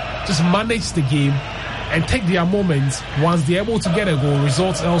to just manage the game and take their moments. Once they're able to get a goal,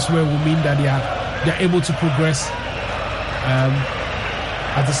 results elsewhere will mean that they're able to progress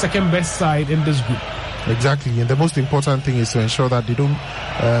as the second best side in this group. Exactly, and the most important thing is to ensure that they don't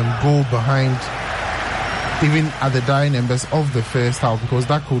go behind even at the dying embers of the first half, because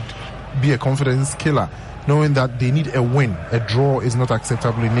that could be a confidence killer, knowing that they need a win. A draw is not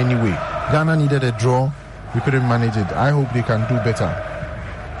acceptable in any way. Ghana needed a draw, we couldn't manage it. I hope they can do better.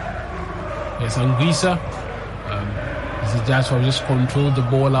 Yes, Anguissa, as the judge will just control the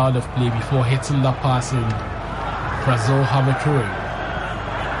ball out of play before hitting that pass in. Brazil have a throw.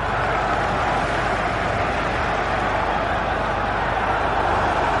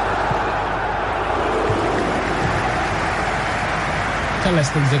 Teles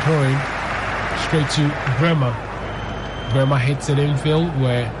takes the throw straight to Bremer. Bremer hits it infield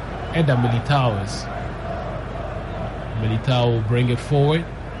where Eder Militao is. Militao will bring it forward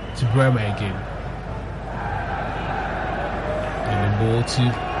to Bremer again. And the ball to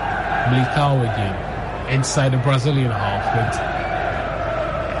Militao again. Inside the Brazilian half with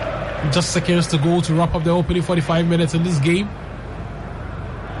just seconds to go to wrap up the opening 45 minutes in this game.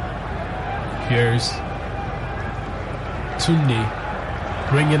 Here's Tunde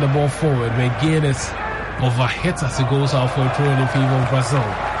bringing the ball forward, but again it's overhit as it goes out for a throw in favor of Brazil.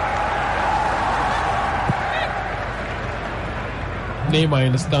 Neymar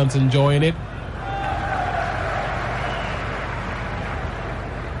in the stands enjoying it.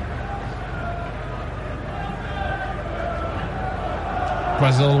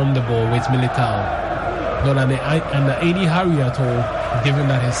 Brazil on the ball with Militao. Not under any hurry at all, given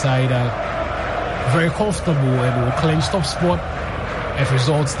that his side are very comfortable and will clinch top spot if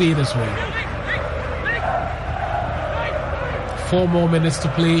results stay this way. 4 more minutes to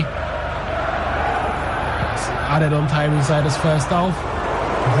play. Added on time inside his first half.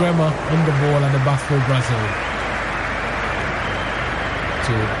 Bremer on the ball at the back for Brazil.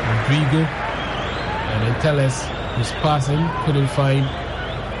 To Rodrigo. And then Telles, who's passing, couldn't find.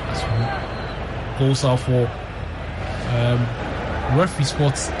 Goes out for referee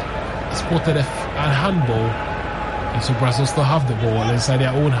spotted a handball, and so Brazil still have the ball inside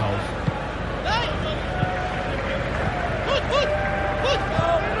their own half.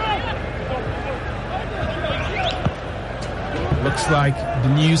 Looks like the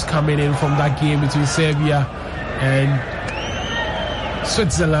news coming in from that game between Serbia and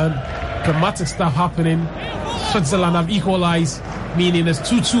Switzerland. Dramatic stuff happening. Switzerland have equalized, meaning there's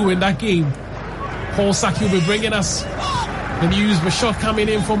 2-2 in that game. Paul Saki will be bringing us the news. The shot coming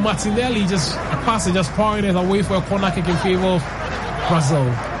in from Martinelli, just a passer just pouring it away for a corner kick in favor of Brazil.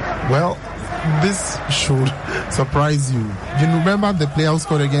 Well, this should surprise you. You remember the player who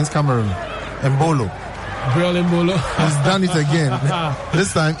scored against Cameroon, Mbolo. Brill Mbolo. He's done it again.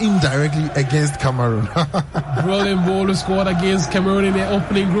 This time indirectly against Cameroon. Brill Mbolo scored against Cameroon in the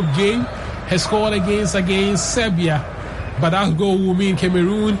opening group game. He scored against Serbia. But that goal will mean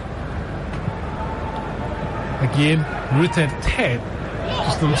Cameroon again rooted third,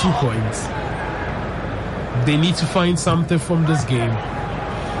 just on 2 points. They need to find something from this game.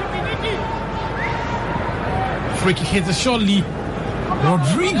 Free kick hit shortly.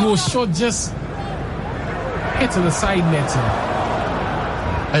 Rodrigo's shot just hit on the side netting.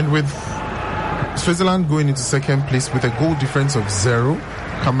 And with Switzerland going into second place with a goal difference of 0,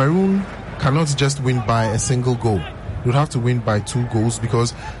 Cameroon cannot just win by a single goal. You'd have to win by 2 goals,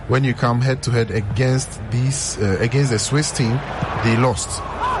 because when you come head to head against the Swiss team, they lost.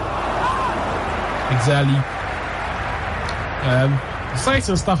 Exactly.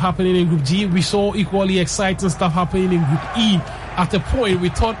 Exciting stuff happening in Group G. We saw equally exciting stuff happening in Group E. At a point, we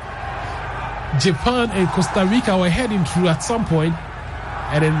thought Japan and Costa Rica were heading through at some point,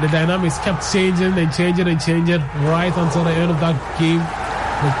 and then the dynamics kept changing and changing and changing right until the end of that game,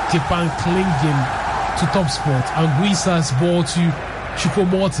 with Japan clinging to top spot. Anguissa's ball to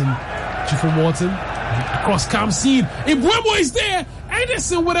Choupo-Moting. Across Kamsin. Mbeumo is there.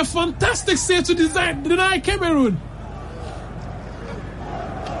 Ederson with a fantastic save to deny Cameroon.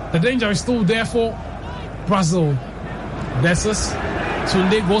 The danger is still there for Brazil. Dessus.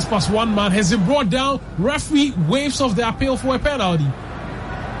 Tunde goes past one man. Has been brought down. Referee waves off the appeal for a penalty.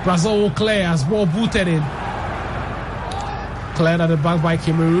 Brazil will clear as ball booted in. Cleared at the back by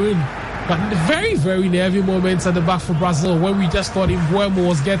Cameroon. But in the very, very nervy moments at the back for Brazil, when we just thought Mbeumo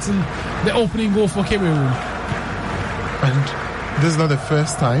was getting the opening goal for Cameroon. And this is not the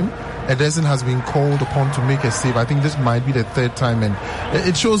first time Ederson has been called upon to make a save. I think this might be the 3rd time, and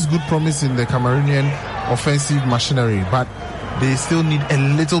it shows good promise in the Cameroonian offensive machinery, but they still need a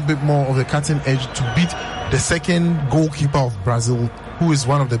little bit more of the cutting edge to beat the second goalkeeper of Brazil, who is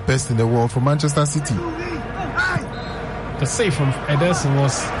one of the best in the world, for Manchester City. The save from Ederson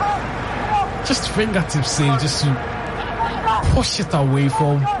was just fingertip save, just to push it away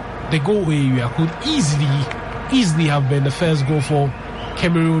from the goal area. Could easily have been the first goal for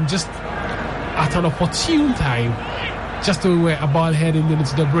Cameroon, just at an opportune time, just when we were about heading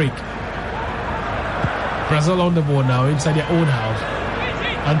into the break. Brazil on the ball now inside their own half.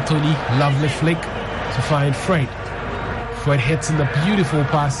 Anthony, lovely flick to find Fred. Fred hits in the beautiful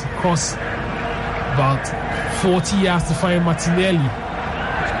pass across about 40 yards to find Martinelli.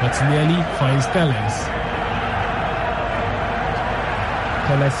 Martinelli finds Telles.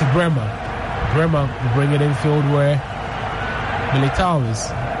 Telles to Bremer. Bremer will bring it in field where Militao is.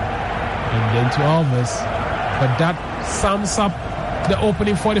 And then to Alves. But that sums up the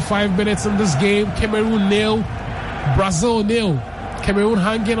opening 45 minutes in this game. Cameroon 0, Brazil 0. Cameroon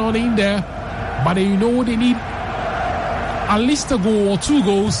hanging on in there. But you know what they need? at least a goal or 2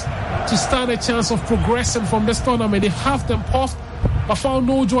 goals to stand a chance of progressing from this tournament. They have them puffed, but found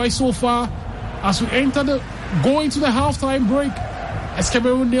no joy so far as we go into the halftime break. As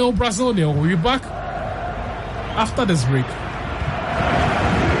Cameroon 0, Brazil 0. We'll be back after this break.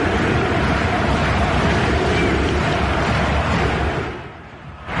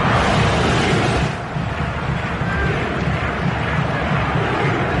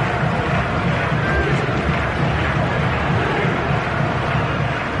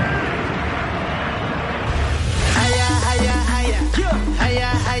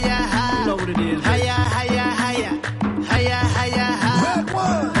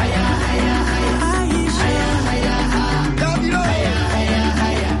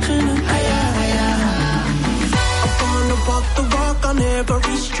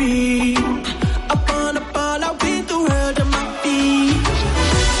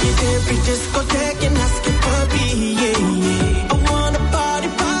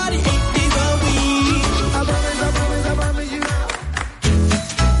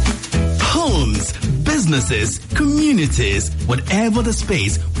 Communities, whatever the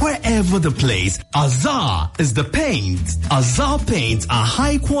space, wherever the place, Azar is the paint. Azar paints are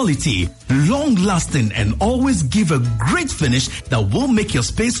high quality, long lasting, and always give a great finish that will make your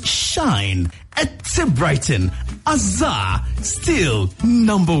space shine. At Brighton, Azar, still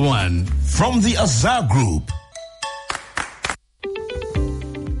number one. From the Azar Group.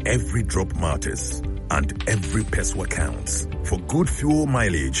 Every drop matters, and every peso counts. For good fuel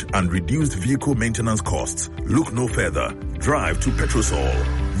mileage and reduced vehicle maintenance costs, look no further. Drive to Petrosol.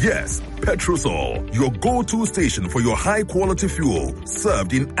 Yes, Petrosol, your go-to station for your high-quality fuel,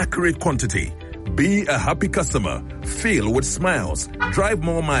 served in accurate quantity. Be a happy customer. Fill with smiles. Drive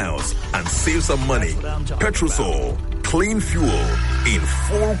more miles and save some money. Petrosol, clean fuel in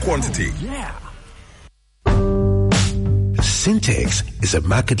full quantity. Yeah. Syntex is a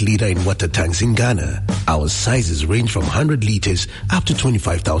market leader in water tanks in Ghana. Our sizes range from 100 liters up to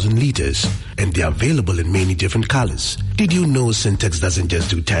 25,000 liters, and they're available in many different colors. Did you know Syntex doesn't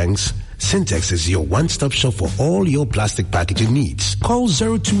just do tanks? Syntex is your one-stop shop for all your plastic packaging needs. Call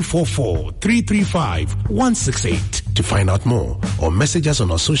 0244-335-168 to find out more, or message us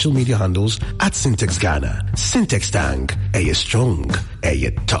on our social media handles at Syntex Ghana. Syntex Tank, are you strong? Are you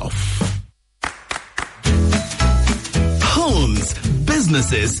tough? Homes,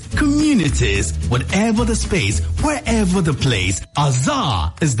 businesses, communities, whatever the space, wherever the place,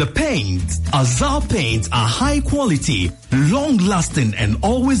 Azar is the paint. Azar paints are high quality, long lasting, and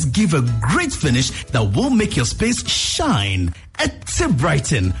always give a great finish that will make your space shine. At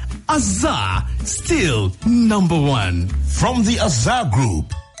Brighton, Azar, still number one. From the Azar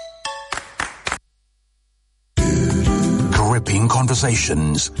Group. Gripping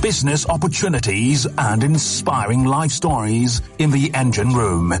conversations, business opportunities, and inspiring life stories in the engine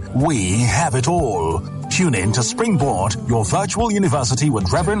room. We have it all. Tune in to Springboard, your virtual university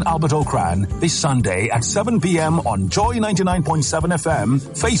with Reverend Albert Okran, this Sunday at 7 p.m. on Joy 99.7 FM,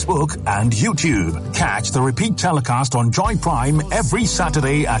 Facebook, and YouTube. Catch the repeat telecast on Joy Prime every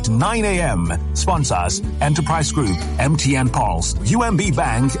Saturday at 9 a.m. Sponsors: Enterprise Group, MTN Pulse, UMB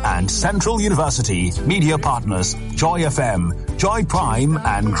Bank, and Central University. Media partners: Joy FM, Joy Prime,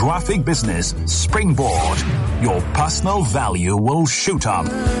 and Graphic Business. Springboard. Your personal value will shoot up.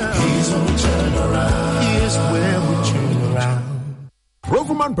 Here's where we turn around. Here's where we turn around.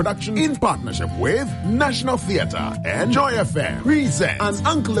 Roverman Production, in partnership with National Theatre and Joy FM, presents an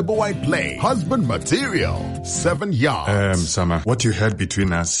Uncle White play, Husband Material, 7 Yards. Summer, what you heard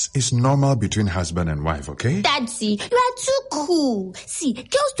between us is normal between husband and wife, okay? Daddy, you are too cool. See,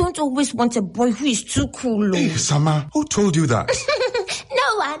 girls don't always want a boy who is too cool. Hey, Summer, who told you that?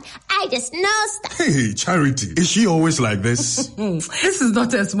 No one. I just know stuff. Hey, Charity, is she always like this? This is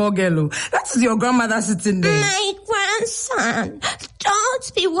not a small girl. That is your grandmother sitting there. My grandson.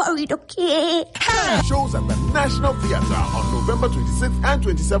 Don't be worried, okay? Shows at the National Theatre on November 26th and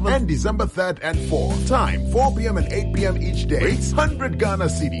 27th and December 3rd and 4th. Time, 4 p.m. and 8 p.m. each day. Rates, 100 Ghana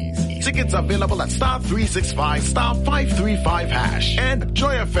cedis. Tickets available at *365 *535 hash. And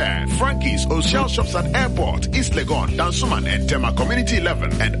Joy FM, Frankie's, Ocean Shops at Airport, East Legon, Dansuman, and Tema Community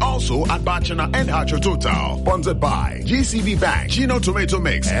 11. And also at Bachana and Hacho Total. Sponsored by GCB Bank, Gino Tomato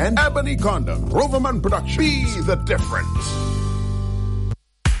Mix, and Ebony Condom. Roverman Production. Be the difference.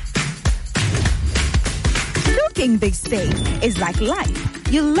 Cooking Big Steak is like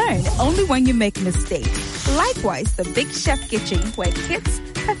life. You learn only when you make mistakes. Likewise, the Big Chef Kitchen, where kids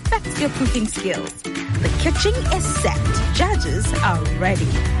perfect your cooking skills. The kitchen is set. Judges are ready.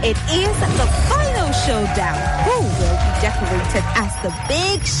 It is the final final showdown. Who will be decorated as the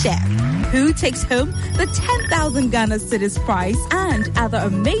big chef? Who takes home the 10,000 Ghana cedis prize and other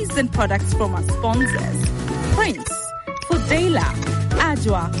amazing products from our sponsors? Prince, Fudela,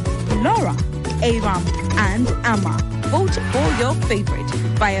 Adwa, Laura, Aram, and Amma. Vote for your favorite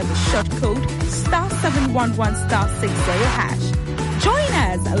via the short code *711*60#. Join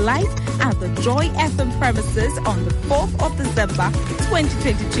us live at the Joy FM premises on the 4th of December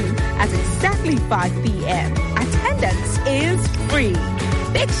 2022 at exactly 5 p.m. Attendance is free.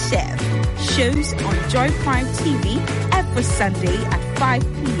 Big Chef shows on Joy Prime TV every Sunday at 5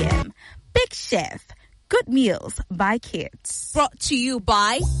 p.m. Big Chef, good meals by kids. Brought to you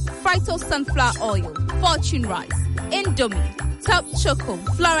by Frito Sunflower Oil, Fortune Rice, Indomie, Top Choco,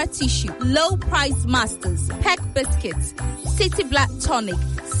 Flora Tissue, Low Price Masters, Peck Biscuits, City Black Tonic,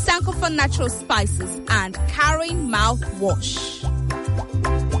 Sankofa Natural Spices, and Karen Mouthwash.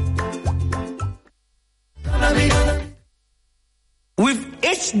 With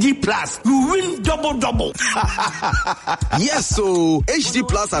HD Plus, you win double. Yes, so HD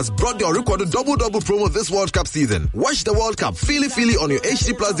Plus has brought the Orekwado double promo this World Cup season. Watch the World Cup feely on your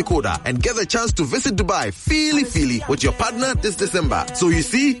HD Plus decoder and get the chance to visit Dubai feely with your partner this December. So you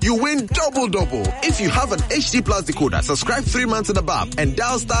see, you win double. If you have an HD Plus decoder, subscribe 3 months and above and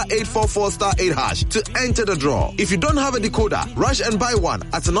dial *844*8# to enter the draw. If you don't have a decoder, rush and buy one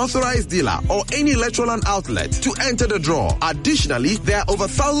at an authorized dealer or any Electroland outlet to enter the draw. Additionally, there are over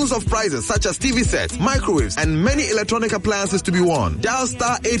thousands of prizes such as TV sets, microwaves, and many electronic appliances to be won. Dial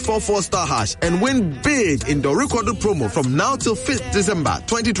 *844# and win big in the Orekwado promo from now till 5th December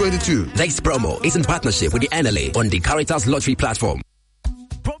 2022. This promo is in partnership with the NLA on the Caritas Lottery platform.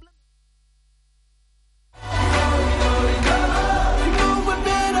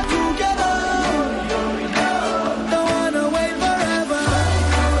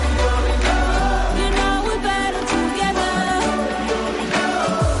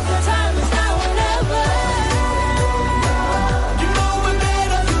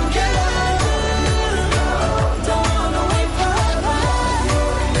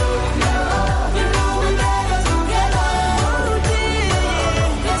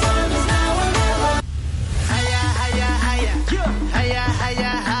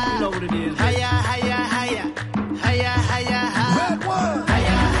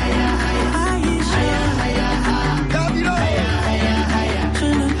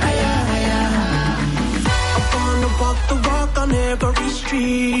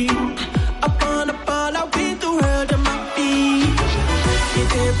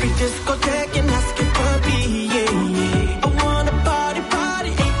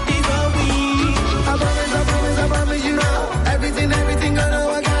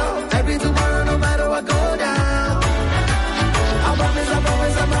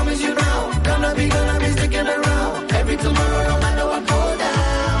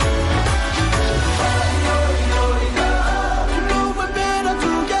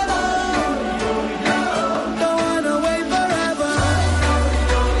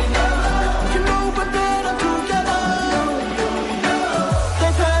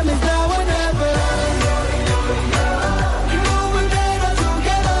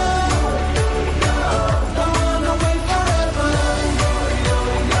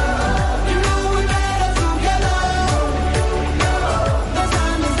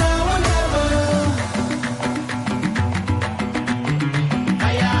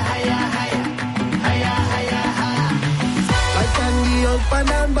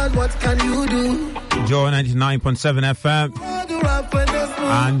 What can you do? Joy 99.7 FM.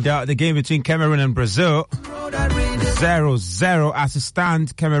 And the game between Cameroon and Brazil, 0-0 as it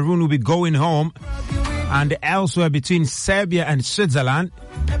stands. Cameroon will be going home. And elsewhere between Serbia and Switzerland,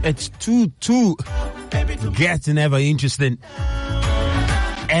 it's 2-2. Getting ever interesting.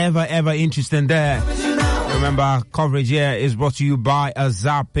 Ever interesting there. Remember, our coverage here is brought to you by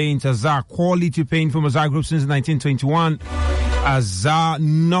Azar Paint. Azar, quality paint from Azar Group since 1921. Azar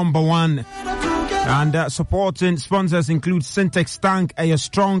 #1. And supporting sponsors include Syntex Tank, Air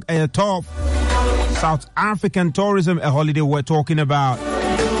Strong, Air Top, South African Tourism, a holiday we're talking about.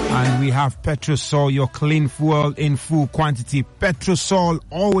 And we have Petrosol, your clean fuel in full quantity. Petrosol,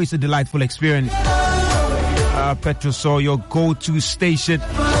 always a delightful experience. Petrosol, your go-to station.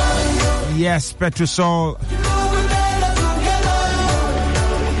 Yes, Petrosol.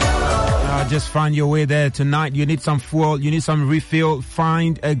 Just find your way there tonight. You need some fuel, you need some refill.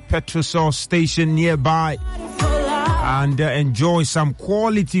 Find a Petrosol station nearby and enjoy some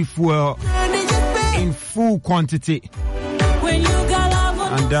quality fuel in full quantity.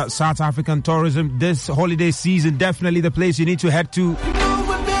 And South African Tourism, this holiday season, definitely the place you need to head to.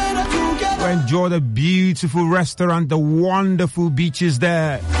 enjoy the beautiful restaurant, the wonderful beaches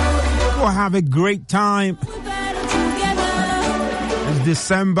there. Go have a great time. It's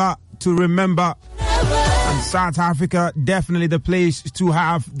December to remember. And South Africa, definitely the place to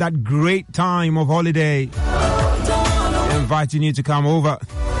have that great time of holiday. Inviting you to come over.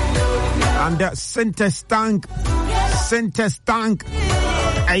 And that Sintex tank,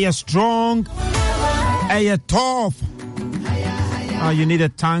 are you strong? Are you tough? You need a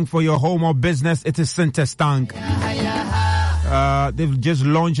tank for your home or business? It is Sintex tank. They've just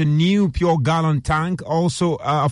launched a new pure gallon tank, also